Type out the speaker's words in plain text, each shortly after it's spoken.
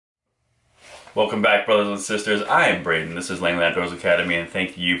Welcome back, brothers and sisters. I am Braden. This is Langley Outdoors Academy, and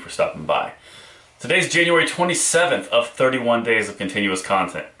thank you for stopping by. Today's January 27th of 31 days of continuous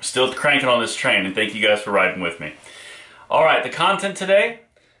content. We're still cranking on this train, and thank you guys for riding with me. Alright, the content today?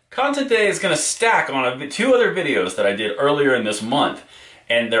 Content today is going to stack on two other videos that I did earlier in this month.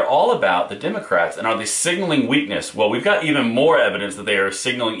 And they're all about the Democrats and are they signaling weakness? Well, we've got even more evidence that they are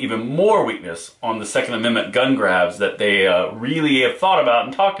signaling even more weakness on the Second Amendment gun grabs that they really have thought about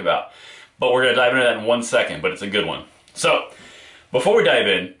and talked about. But we're going to dive into that in 1 second, but it's a good one. So, before we dive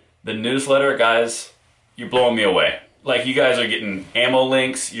in, the newsletter, guys, you're blowing me away. Like, you guys are getting ammo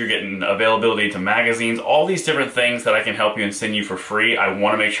links, you're getting availability to magazines, all these different things that I can help you and send you for free. I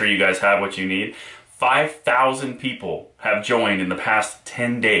want to make sure you guys have what you need. 5,000 people have joined in the past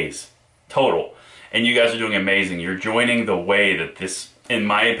 10 days total. And you guys are doing amazing. You're joining the way that this, in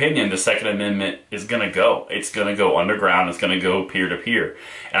my opinion, the Second Amendment is going to go. It's going to go underground. It's going to go peer-to-peer.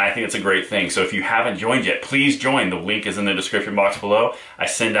 And I think it's a great thing. So if you haven't joined yet, please join. The link is in the description box below. I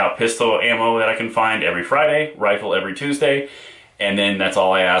send out pistol ammo that I can find every Friday, rifle every Tuesday. And then that's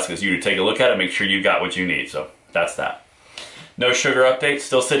all I ask is you to take a look at it, make sure you got what you need. So that's that. No sugar update,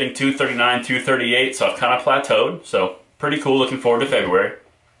 still sitting 239, 238, so I've kind of plateaued. So pretty cool, looking forward to February.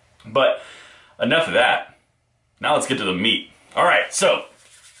 But enough of that. Now let's get to the meat. All right, so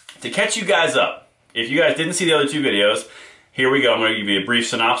to catch you guys up, if you guys didn't see the other two videos, here we go. I'm going to give you a brief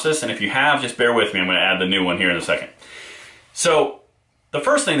synopsis, and if you have, just bear with me. I'm going to add the new one here in a second. So the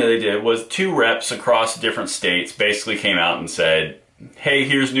first thing that they did was 2 reps across different states basically came out and said, hey,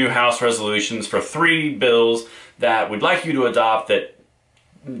 here's new House resolutions for 3 bills that we'd like you to adopt that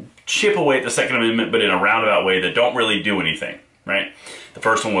chip away at the Second Amendment, but in a roundabout way that don't really do anything, right? The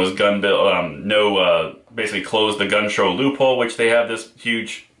first one was gun bill, basically close the gun show loophole, which they have this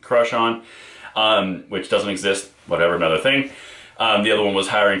huge crush on, which doesn't exist, whatever, another thing. The other one was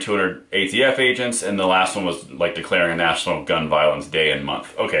hiring 200 ATF agents, and the last one was like declaring a National Gun Violence Day and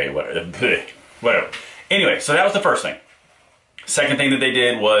month. Okay, whatever. Anyway, so that was the first thing. Second thing that they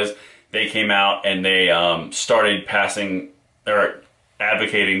did was they came out and they started passing or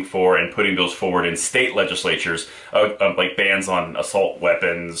advocating for and putting bills forward in state legislatures, like bans on assault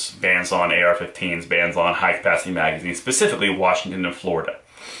weapons, bans on AR-15s, bans on high-capacity magazines, specifically Washington and Florida.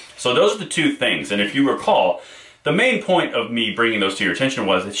 So those are the 2 things. And if you recall, the main point of me bringing those to your attention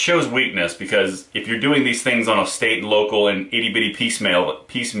was it shows weakness, because if you're doing these things on a state and local and itty-bitty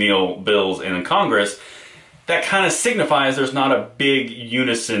piecemeal bills in Congress, that kind of signifies there's not a big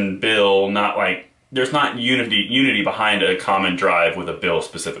unison bill, there's not unity behind a common drive with a bill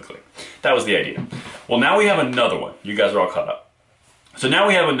specifically. That was the idea. Well, now we have another one. You guys are all caught up. So now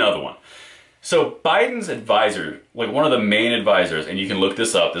we have another one. So Biden's advisor, like one of the main advisors, and you can look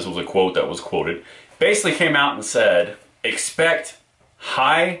this up, this was a quote that was quoted, basically came out and said, expect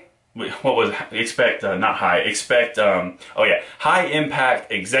high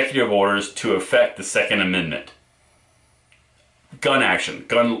impact executive orders to affect the Second Amendment. Gun action,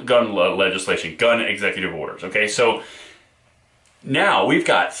 gun legislation, gun executive orders. Okay, so now we've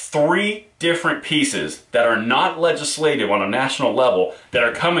got 3 different pieces that are not legislative on a national level that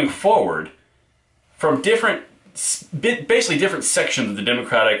are coming forward from basically different sections of the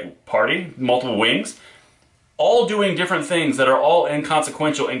Democratic Party, multiple wings, all doing different things that are all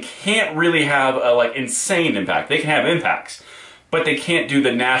inconsequential and can't really have a insane impact. They can have impacts, but they can't do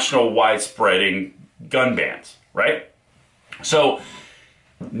the national widespreading gun bans, right? So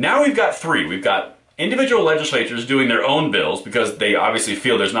now we've got 3. We've got individual legislatures doing their own bills because they obviously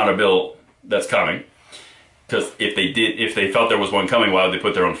feel there's not a bill that's coming. Because if they felt there was one coming, why would they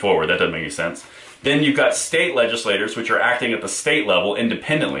put their own forward? That doesn't make any sense. Then you've got state legislators, which are acting at the state level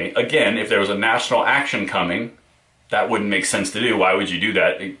independently. Again, if there was a national action coming, that wouldn't make sense to do. Why would you do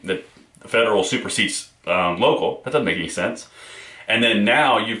that? The federal supersedes local. That doesn't make any sense. And then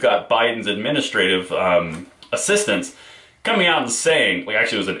now you've got Biden's administrative assistants coming out and saying,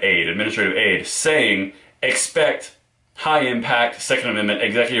 actually it was an administrative aide, saying expect high-impact Second Amendment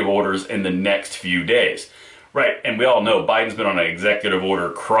executive orders in the next few days. Right, and we all know Biden's been on an executive order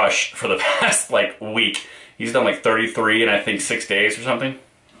crush for the past, week. He's done, 33 in, I think, 6 days or something.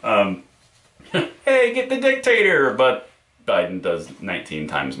 Hey, get the dictator! But Biden does 19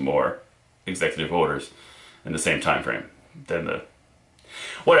 times more executive orders in the same time frame than the...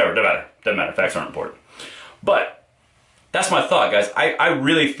 Whatever, doesn't matter. Facts aren't important. But that's my thought, guys. I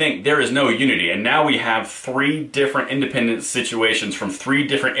really think there is no unity, and now we have 3 different independent situations from 3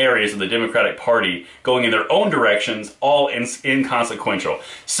 different areas of the Democratic Party going in their own directions, all inconsequential.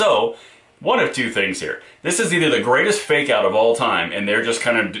 So, one of 2 things here. This is either the greatest fake out of all time, and they're just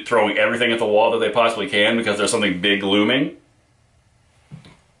kind of throwing everything at the wall that they possibly can because there's something big looming,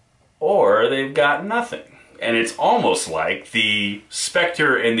 or they've got nothing. And it's almost like the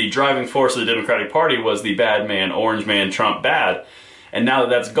specter and the driving force of the Democratic Party was the bad man, orange man, Trump bad. And now that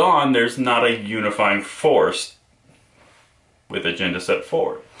that's gone, there's not a unifying force with agenda set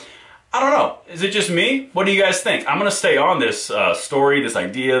forward. I don't know. Is it just me? What do you guys think? I'm going to stay on this story, this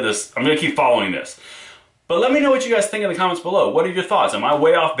idea, I'm going to keep following this. But let me know what you guys think in the comments below. What are your thoughts? Am I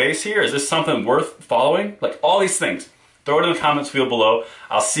way off base here? Is this something worth following? Like all these things. Throw it in the comments field below.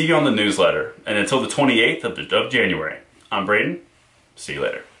 I'll see you on the newsletter. And until the 28th of January, I'm Braden. See you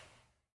later.